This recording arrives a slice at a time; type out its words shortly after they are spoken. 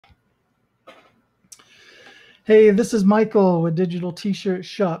Hey, this is Michael with Digital T-Shirt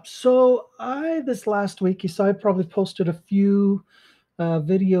Shop. This last week, you saw I probably posted a few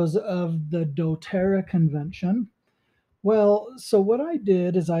videos of the DoTerra convention. So what I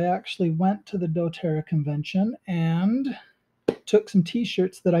did is I actually went to the DoTerra convention and took some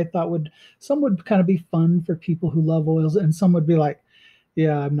T-shirts that I thought some would kind of be fun for people who love oils, and some would be like,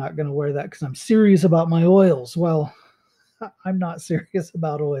 yeah, I'm not going to wear that because I'm serious about my oils. Well, I'm not serious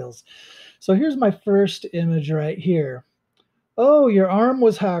about oils. So here's my first image right here. Oh, your arm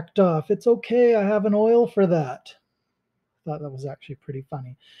was hacked off. It's okay. I have an oil for that. I thought that was actually pretty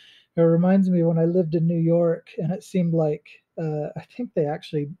funny. It reminds me when I lived in New York, and it seemed like I think they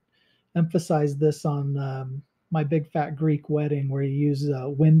actually emphasized this on my big fat Greek wedding, where you use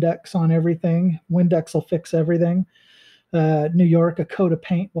Windex on everything. Windex will fix everything. New York, a coat of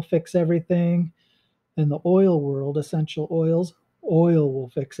paint will fix everything. In the oil world, essential oils, oil will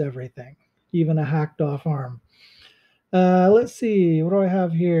fix everything, even a hacked off arm. Let's see. What do I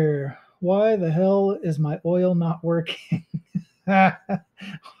have here? Why the hell is my oil not working?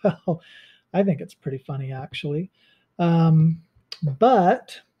 Well, I think it's pretty funny, actually. Um,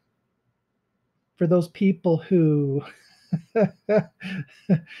 but for those people who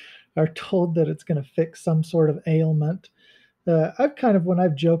are told that it's going to fix some sort of ailment, I've kind of, when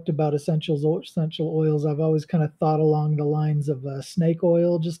I've joked about essential oils, I've always kind of thought along the lines of snake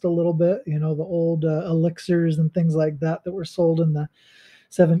oil just a little bit. You know, the old elixirs and things like that that were sold in the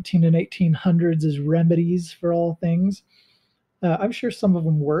 17 and 1800s as remedies for all things. I'm sure some of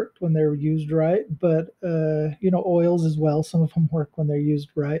them worked when they were used right, but oils as well. Some of them work when they're used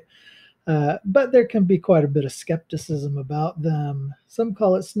right. But there can be quite a bit of skepticism about them. Some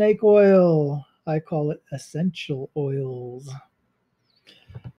call it snake oil. I call it essential oils.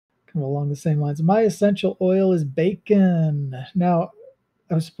 Kind of along the same lines. My essential oil is bacon. Now,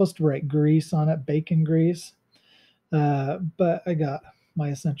 I was supposed to write grease on it, bacon grease, but I got my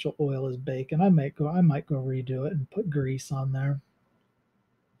essential oil is bacon. I might go redo it and put grease on there.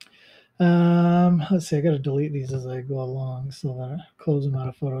 Let's see. I got to delete these as I go along so that I close them out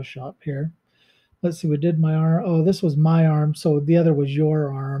of Photoshop here. Let's see. We did my arm. Oh, this was my arm. So the other was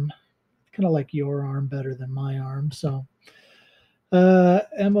your arm. Kind of like your arm better than my arm. So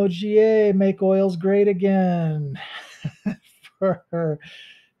MOGA, make oils great again. For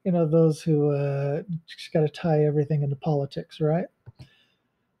those who just got to tie everything into politics, right?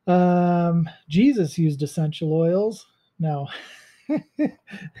 Jesus used essential oils. No, I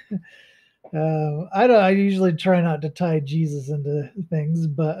don't. I usually try not to tie Jesus into things,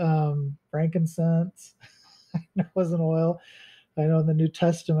 but frankincense was an oil. I know in the New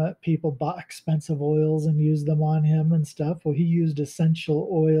Testament, people bought expensive oils and used them on him and stuff. Well, he used essential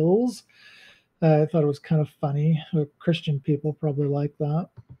oils. I thought it was kind of funny. Christian people probably like that.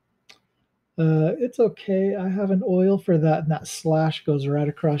 It's okay. I have an oil for that, and that slash goes right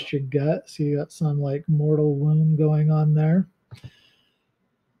across your gut. So you got some like mortal wound going on there.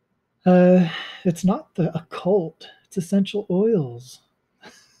 Uh, it's not the occult, it's essential oils.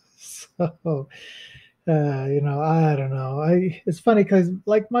 So, I don't know. It's funny because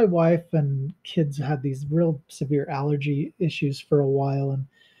like my wife and kids had these real severe allergy issues for a while, and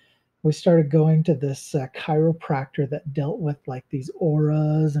we started going to this chiropractor that dealt with like these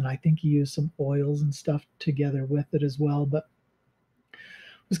auras, and I think he used some oils and stuff together with it as well. But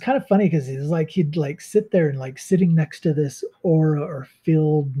it was kind of funny because he'd like sit there and like sitting next to this aura or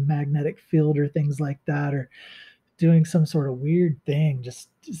field, magnetic field or things like that, or doing some sort of weird thing just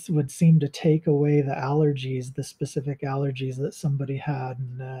would seem to take away the specific allergies that somebody had.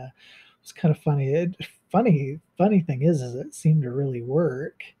 And it was kind of funny. Funny thing is it seemed to really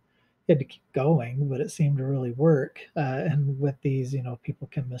work. You had to keep going, but it seemed to really work. And with these, people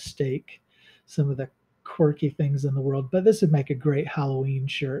can mistake some of the quirky things in the world, but this would make a great Halloween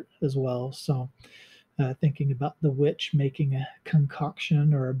shirt as well. So thinking about the witch making a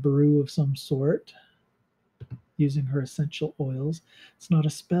concoction or a brew of some sort using her essential oils. It's not a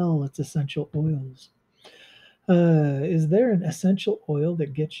spell, it's essential oils. Is there an essential oil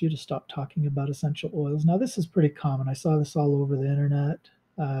that gets you to stop talking about essential oils? Now, this is pretty common. I saw this all over the internet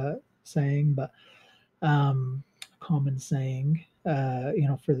saying, but common saying,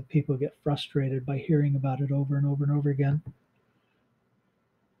 for the people who get frustrated by hearing about it over and over and over again.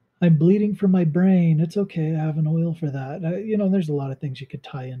 I'm bleeding from my brain. It's okay. I have an oil for that. There's a lot of things you could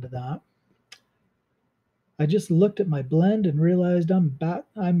tie into that. I just looked at my blend and realized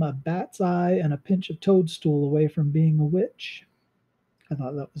I'm a bat's eye and a pinch of toadstool away from being a witch. I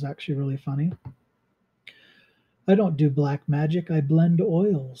thought that was actually really funny. I don't do black magic. I blend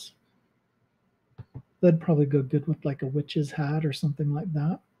oils. That'd probably go good with like a witch's hat or something like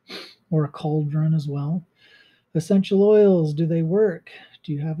that, or a cauldron as well. Essential oils, do they work?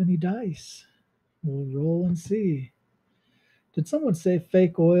 Do you have any dice? We'll roll and see. Did someone say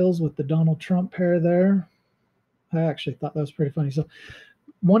fake oils with the Donald Trump hair there? I actually thought that was pretty funny. So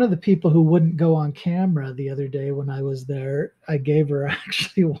one of the people who wouldn't go on camera the other day when I was there, I gave her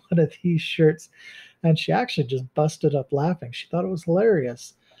actually one of these shirts, and she actually just busted up laughing. She thought it was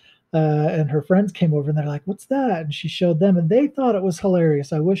hilarious. And her friends came over and they're like, "What's that?" And she showed them, and they thought it was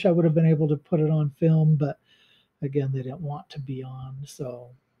hilarious. I wish I would have been able to put it on film, but again, they didn't want to be on.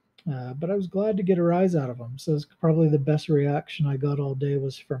 So, but I was glad to get a rise out of them. So it's probably the best reaction I got all day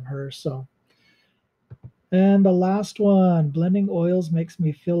was from her. So, and the last one, blending oils makes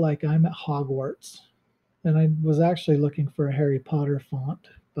me feel like I'm at Hogwarts. And I was actually looking for a Harry Potter font,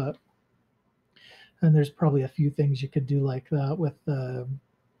 but and there's probably a few things you could do like that with,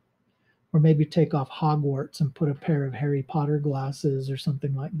 or maybe take off Hogwarts and put a pair of Harry Potter glasses or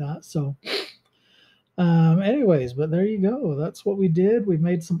something like that. So, anyways, but there you go. That's what we did. We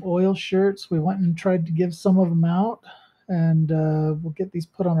made some oil shirts. We went and tried to give some of them out, and we'll get these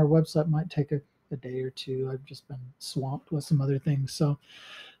put on our website. Might take a day or two. I've just been swamped with some other things. So,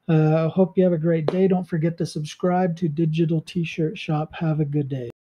 I hope you have a great day. Don't forget to subscribe to Digital T-Shirt Shop. Have a good day.